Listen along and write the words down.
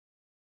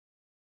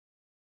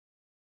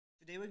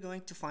Today we're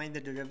going to find the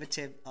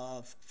derivative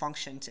of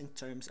functions in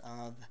terms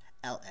of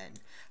ln.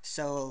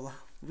 So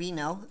we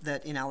know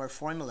that in our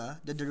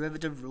formula, the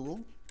derivative rule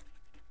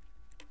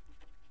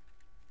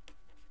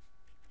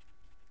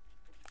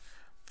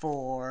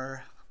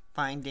for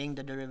finding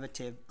the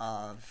derivative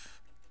of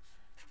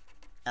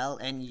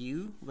ln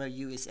u, where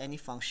u is any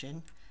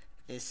function,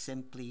 is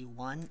simply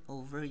 1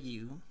 over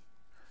u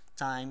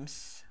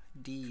times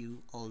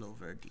du all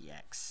over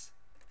dx.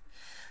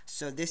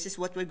 So this is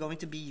what we're going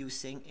to be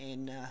using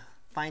in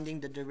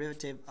finding the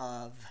derivative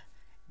of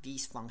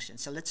these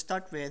functions. So let's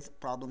start with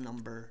problem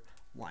number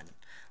 1.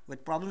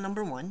 With problem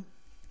number 1,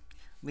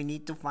 we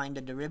need to find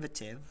the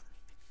derivative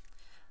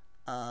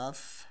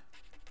of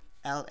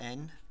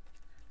ln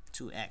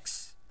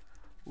 2x,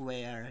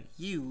 where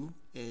u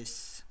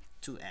is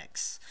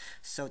 2x.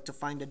 So to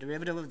find the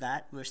derivative of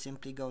that, we're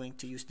simply going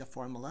to use the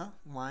formula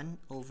 1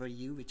 over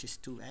u, which is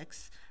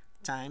 2x,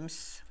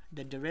 times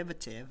the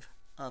derivative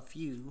of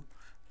u,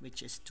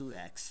 which is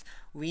 2x.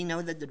 We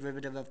know that the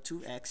derivative of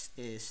 2x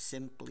is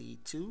simply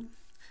 2.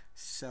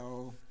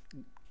 So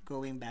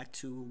going back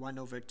to 1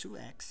 over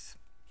 2x,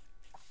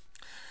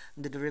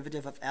 the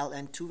derivative of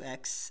ln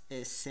 2x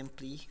is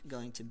simply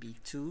going to be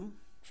 2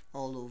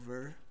 all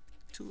over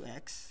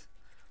 2x,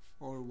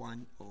 or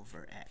 1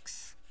 over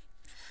x.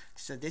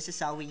 So this is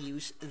how we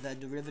use the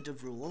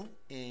derivative rule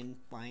in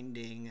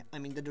finding,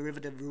 the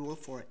derivative rule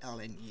for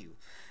ln u.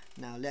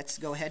 Now let's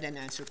go ahead and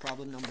answer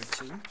problem number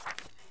 2.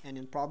 And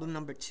in problem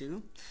number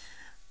 2,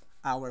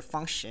 our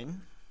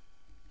function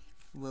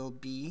will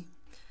be,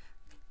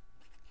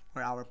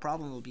 or our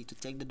problem will be to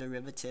take the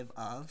derivative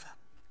of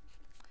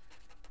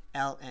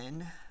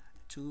ln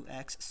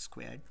 2x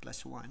squared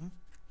plus 1.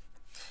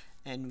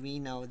 And we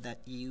know that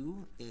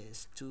u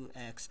is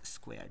 2x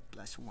squared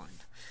plus 1.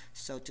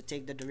 So to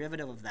take the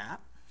derivative of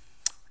that,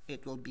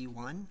 it will be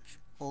 1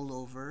 all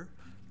over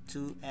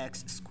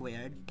 2x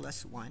squared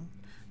plus 1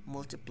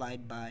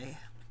 multiplied by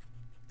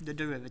the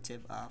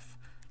derivative of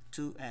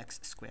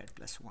 2x squared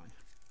plus 1.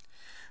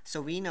 So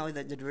we know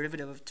that the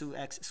derivative of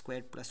 2x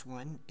squared plus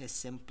 1 is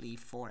simply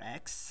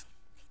 4x.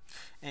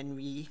 And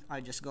we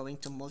are just going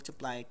to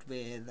multiply it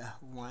with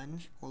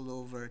 1 all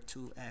over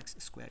 2x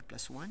squared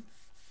plus 1.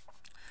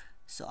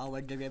 So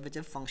our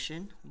derivative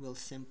function will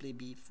simply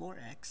be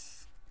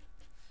 4x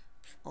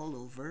all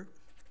over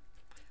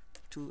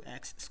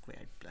 2x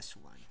squared plus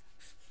 1.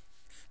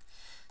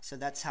 So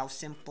that's how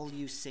simple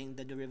using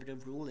the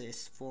derivative rule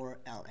is for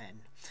ln.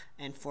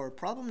 And for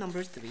problem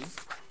number 3,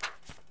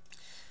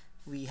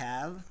 we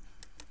have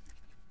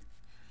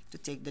to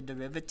take the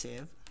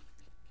derivative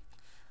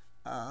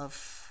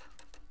of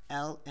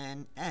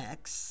ln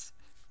x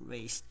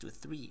raised to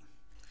 3.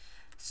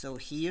 So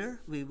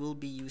here we will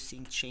be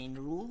using chain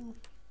rule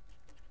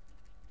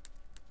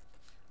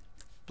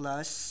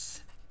plus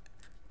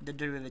the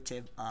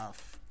derivative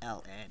of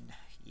ln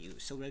u.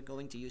 So we're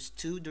going to use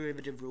two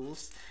derivative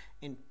rules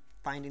in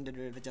finding the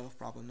derivative of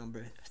problem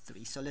number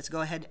 3. So let's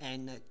go ahead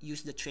and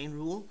use the chain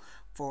rule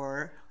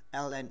for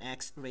ln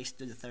x raised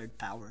to the third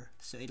power.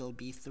 So it'll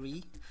be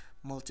 3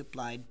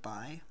 multiplied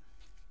by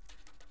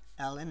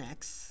ln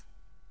x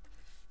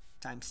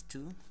times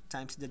 2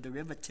 times the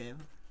derivative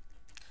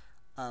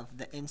of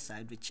the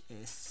inside, which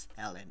is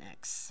ln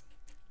x.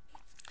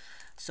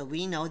 So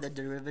we know the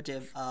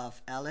derivative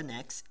of ln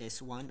x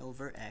is 1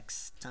 over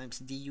x times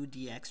du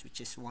dx, which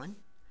is 1.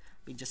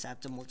 We just have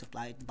to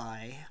multiply it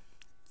by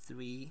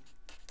 3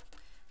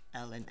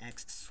 ln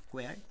x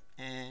squared,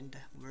 and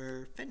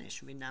we're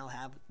finished. We now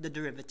have the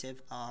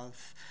derivative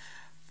of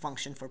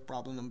function for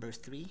problem number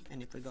 3,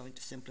 and if we're going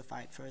to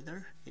simplify it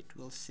further, it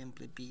will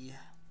simply be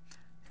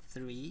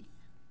 3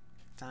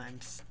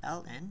 times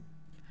ln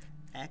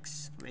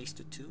x raised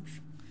to 2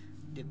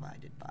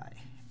 divided by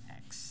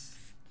x.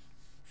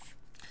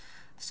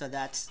 So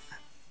that's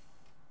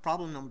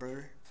problem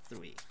number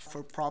 3.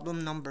 For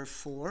problem number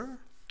 4,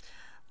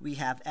 we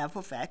have f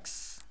of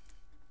x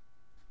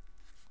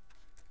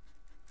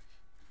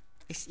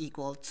is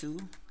equal to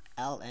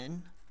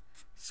ln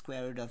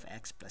square root of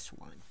x plus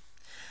 1.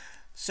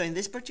 So in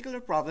this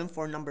particular problem,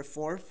 for number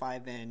 4,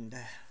 5, and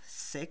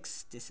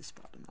 6, this is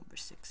problem number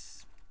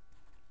 6.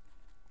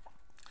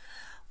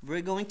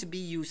 We're going to be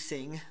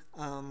using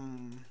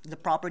the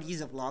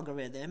properties of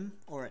logarithm,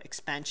 or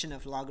expansion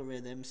of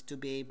logarithms, to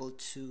be able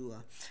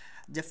to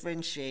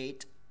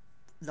differentiate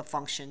the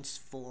functions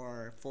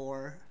for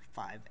 4,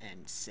 5,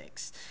 and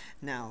 6.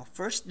 Now,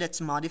 first, let's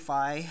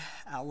modify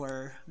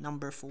our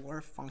number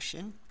 4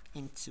 function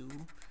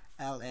into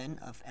ln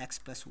of x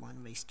plus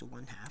 1 raised to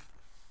 1/2.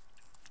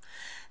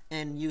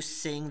 And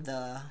using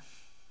the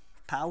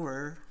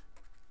power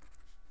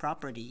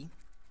property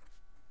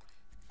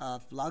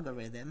of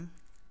logarithm,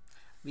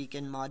 we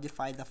can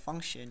modify the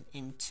function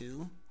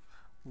into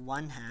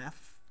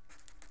 1/2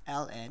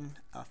 ln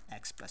of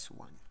x plus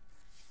 1.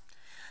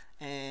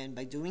 And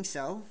by doing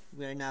so,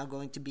 we're now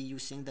going to be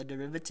using the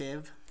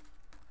derivative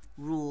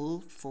rule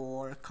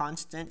for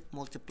constant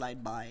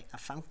multiplied by a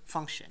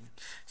function.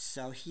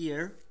 So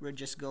here, we're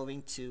just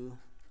going to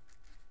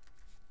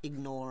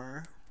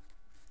ignore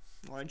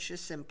or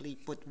just simply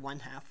put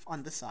 1/2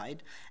 on the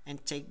side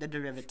and take the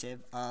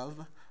derivative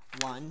of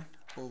 1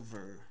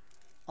 over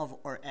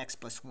or x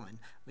plus 1,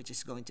 which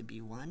is going to be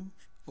 1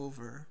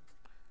 over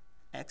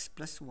x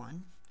plus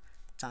 1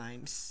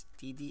 times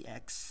d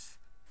dx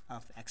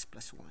of x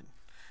plus 1,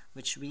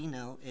 which we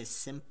know is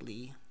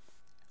simply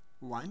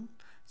 1.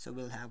 So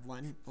we'll have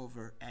 1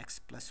 over x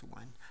plus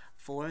 1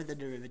 for the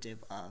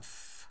derivative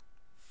of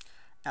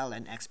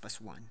ln x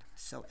plus 1.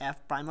 So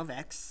f prime of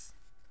x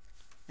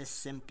is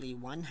simply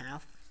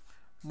 1/2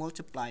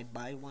 multiplied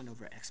by 1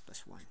 over x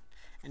plus 1.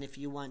 And if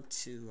you want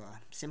to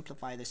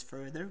simplify this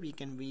further, we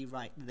can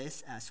rewrite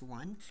this as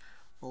 1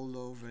 all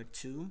over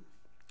 2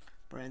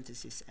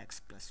 parentheses x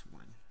plus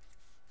 1.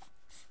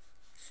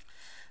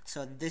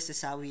 So this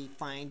is how we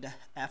find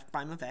f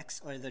prime of x,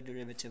 or the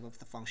derivative of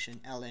the function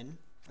ln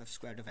of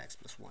square root of x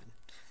plus 1.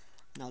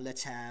 Now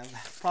let's have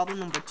problem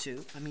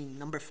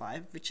number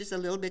 5, which is a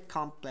little bit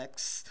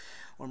complex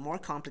or more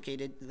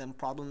complicated than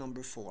problem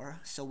number 4.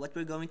 So what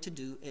we're going to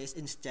do is,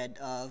 instead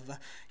of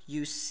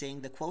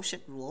using the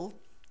quotient rule,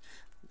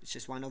 which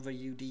is 1 over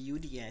u du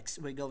dx,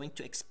 we're going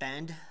to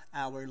expand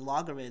our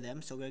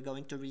logarithm. So we're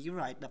going to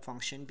rewrite the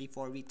function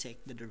before we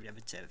take the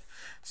derivative.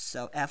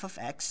 So f of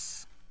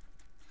x,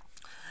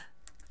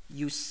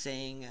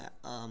 using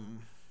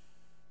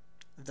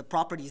the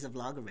properties of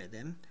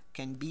logarithm,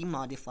 can be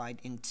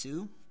modified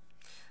into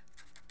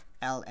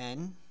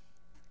ln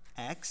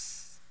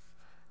x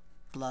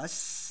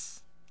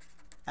plus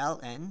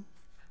ln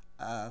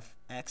of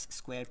x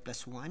squared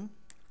plus 1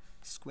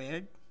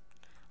 squared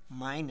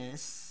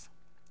minus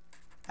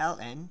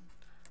ln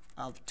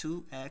of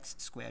 2x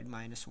squared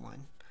minus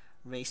 1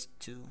 raised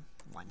to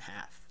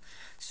 1/2.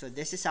 So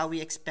this is how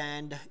we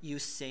expand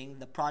using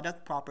the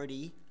product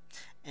property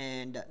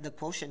and the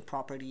quotient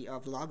property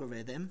of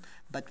logarithm,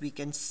 but we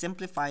can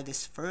simplify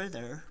this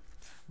further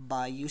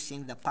by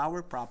using the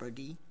power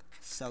property.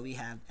 So we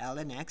have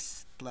ln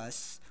x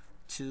plus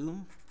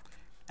 2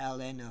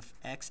 ln of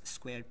x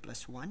squared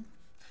plus 1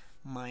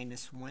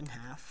 minus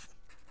 1/2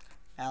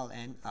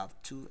 ln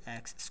of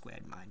 2x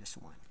squared minus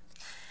 1.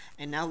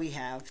 And now we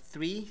have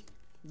 3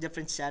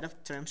 different set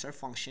of terms or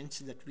functions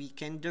that we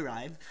can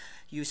derive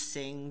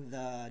using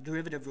the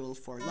derivative rule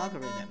for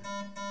logarithm.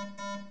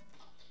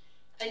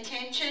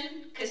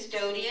 Attention,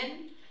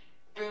 custodian,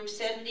 room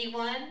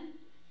 71.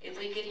 If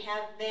we could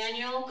have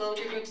Manuel go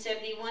to room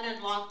 71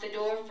 and lock the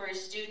door for a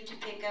student to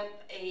pick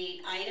up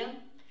an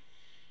item.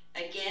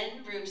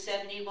 Again, room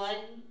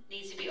 71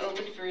 needs to be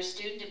opened for a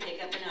student to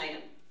pick up an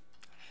item.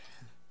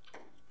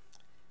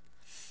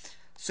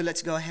 So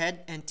let's go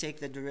ahead and take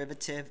the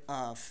derivative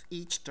of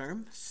each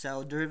term.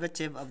 So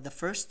derivative of the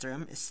first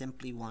term is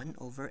simply 1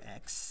 over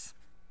x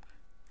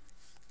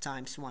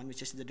times 1,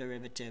 which is the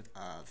derivative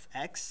of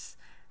x,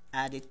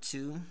 added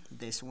to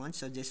this one.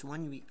 So this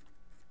one we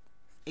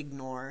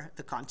ignore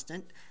the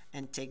constant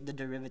and take the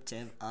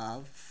derivative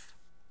of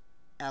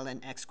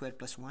ln x squared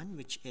plus 1,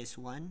 which is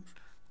 1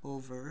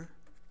 over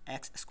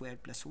x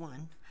squared plus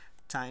 1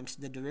 times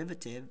the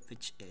derivative,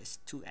 which is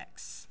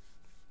 2x.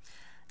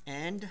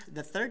 And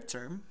the third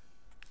term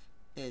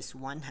is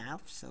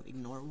 1/2, so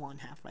ignore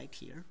 1/2 right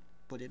here,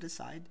 put it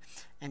aside,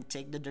 and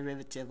take the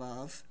derivative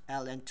of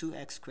ln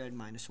 2x squared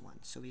minus 1.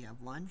 So we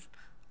have 1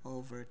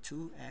 over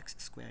 2x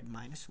squared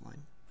minus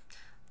 1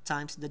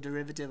 times the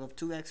derivative of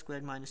 2x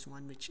squared minus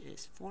 1, which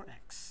is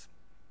 4x.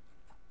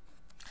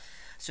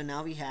 So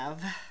now we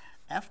have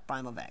f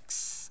prime of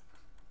x.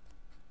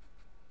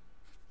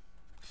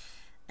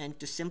 And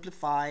to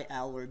simplify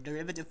our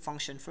derivative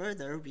function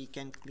further, we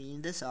can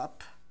clean this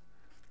up.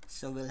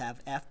 So we'll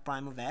have f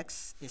prime of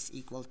x is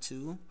equal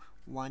to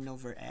 1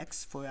 over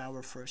x for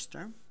our first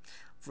term.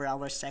 For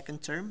our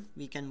second term,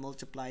 we can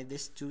multiply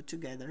these two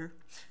together.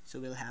 So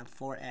we'll have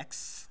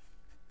 4x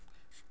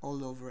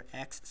all over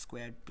x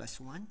squared plus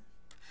 1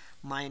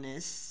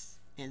 minus,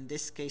 in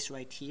this case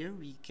right here,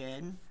 we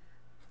can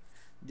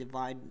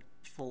multiply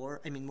 4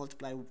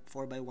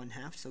 by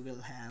 1/2. So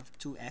we'll have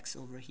 2x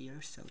over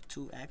here. So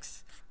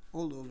 2x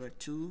all over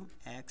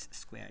 2x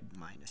squared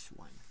minus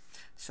 1.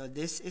 So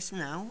this is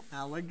now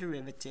our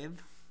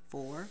derivative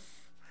for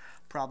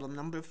problem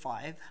number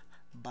 5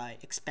 by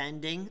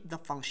expanding the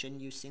function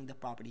using the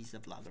properties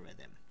of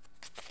logarithm.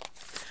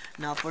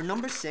 Now for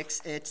number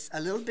 6, it's a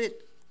little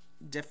bit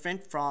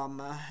different from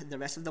the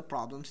rest of the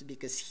problems,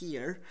 because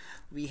here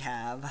we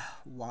have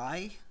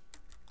y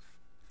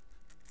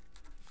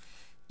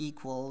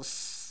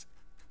equals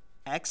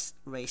x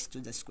raised to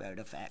the square root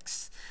of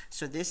x.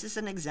 So this is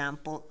an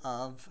example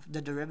of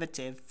the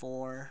derivative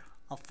for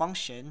a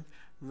function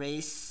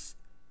raised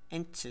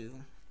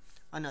into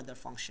another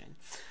function.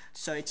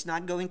 So it's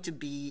not going to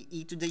be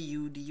e to the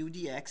u du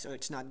dx, or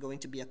it's not going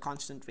to be a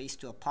constant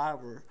raised to a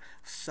power.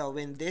 So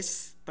when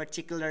this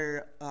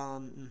particular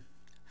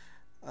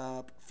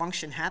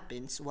function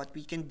happens, what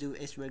we can do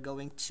is we're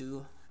going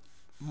to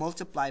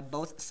multiply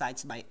both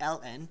sides by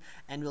ln,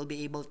 and we'll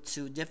be able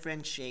to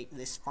differentiate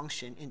this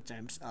function in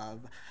terms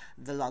of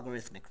the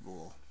logarithmic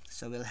rule.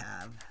 So we'll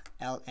have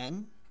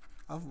ln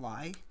of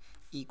y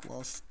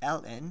equals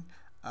ln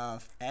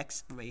of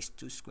x raised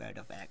to square root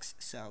of x.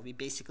 So we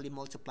basically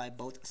multiply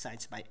both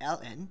sides by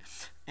ln,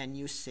 and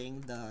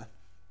using the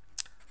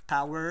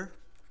power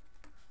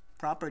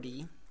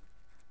property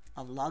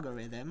of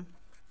logarithm,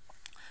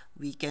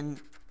 we can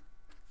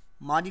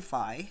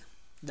modify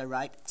the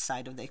right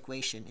side of the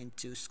equation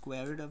into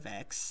square root of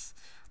x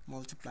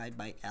multiplied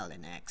by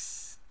ln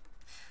x.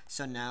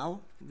 So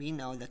now we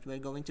know that we're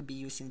going to be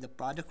using the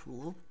product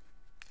rule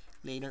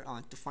later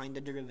on to find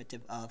the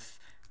derivative of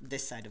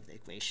this side of the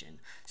equation.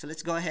 So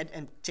let's go ahead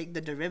and take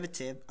the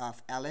derivative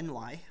of ln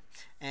y,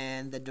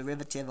 and the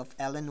derivative of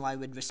ln y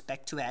with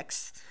respect to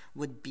x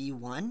would be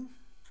 1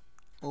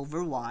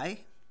 over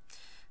y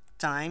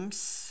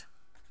times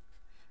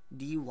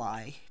dy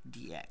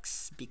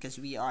dx, because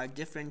we are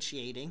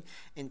differentiating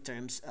in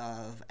terms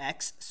of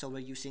x, so we're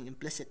using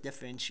implicit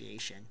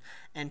differentiation.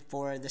 And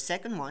for the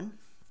second one,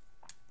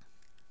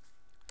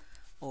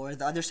 or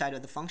the other side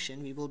of the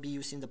function, we will be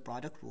using the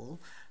product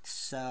rule.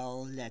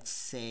 So let's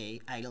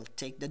say I'll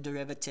take the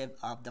derivative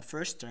of the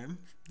first term.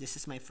 This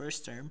is my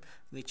first term,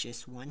 which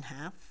is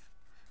 1/2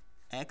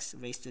 x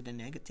raised to the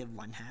negative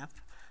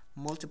 1/2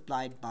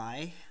 multiplied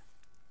by,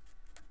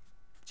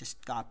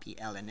 just copy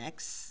ln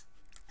x,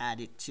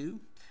 add it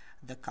to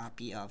the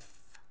copy of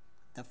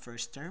the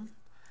first term,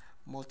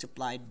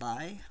 multiplied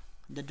by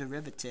the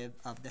derivative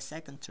of the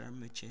second term,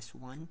 which is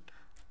 1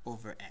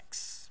 over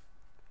x.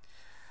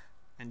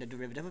 And the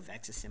derivative of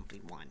x is simply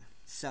 1.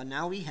 So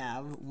now we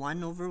have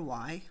 1 over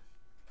y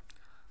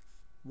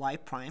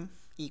prime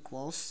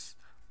equals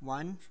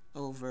 1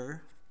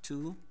 over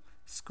 2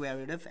 square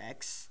root of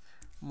x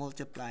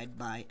multiplied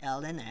by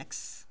ln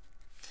x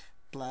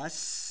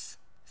plus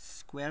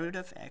square root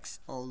of x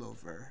all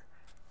over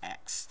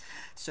x.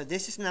 So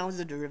this is now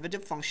the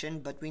derivative function,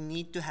 but we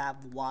need to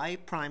have y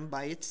prime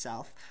by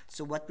itself.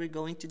 So what we're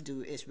going to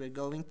do is we're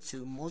going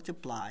to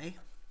multiply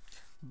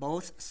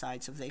both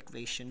sides of the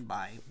equation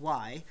by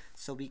y,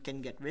 so we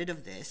can get rid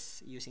of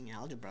this using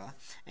algebra,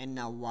 and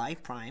now y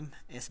prime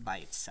is by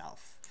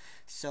itself.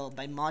 So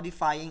by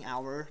modifying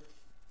our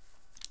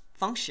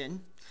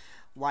function,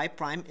 y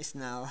prime is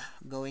now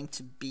going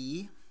to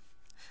be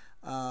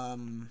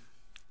ln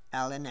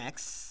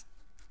x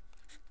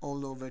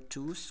all over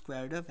 2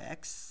 square root of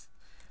x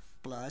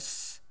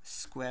plus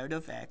square root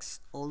of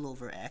x all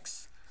over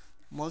x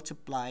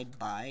multiplied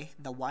by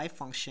the y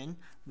function,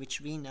 which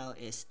we know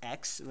is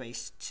x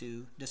raised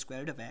to the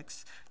square root of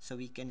x, so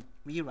we can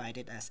rewrite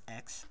it as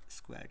x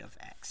squared root of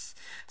x.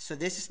 So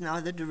this is now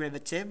the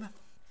derivative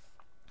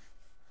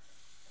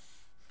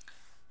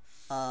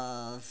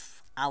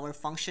of our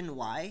function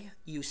y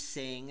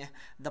using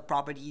the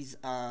properties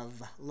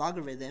of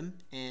logarithm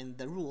and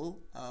the rule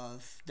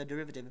of the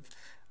derivative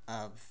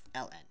of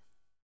ln.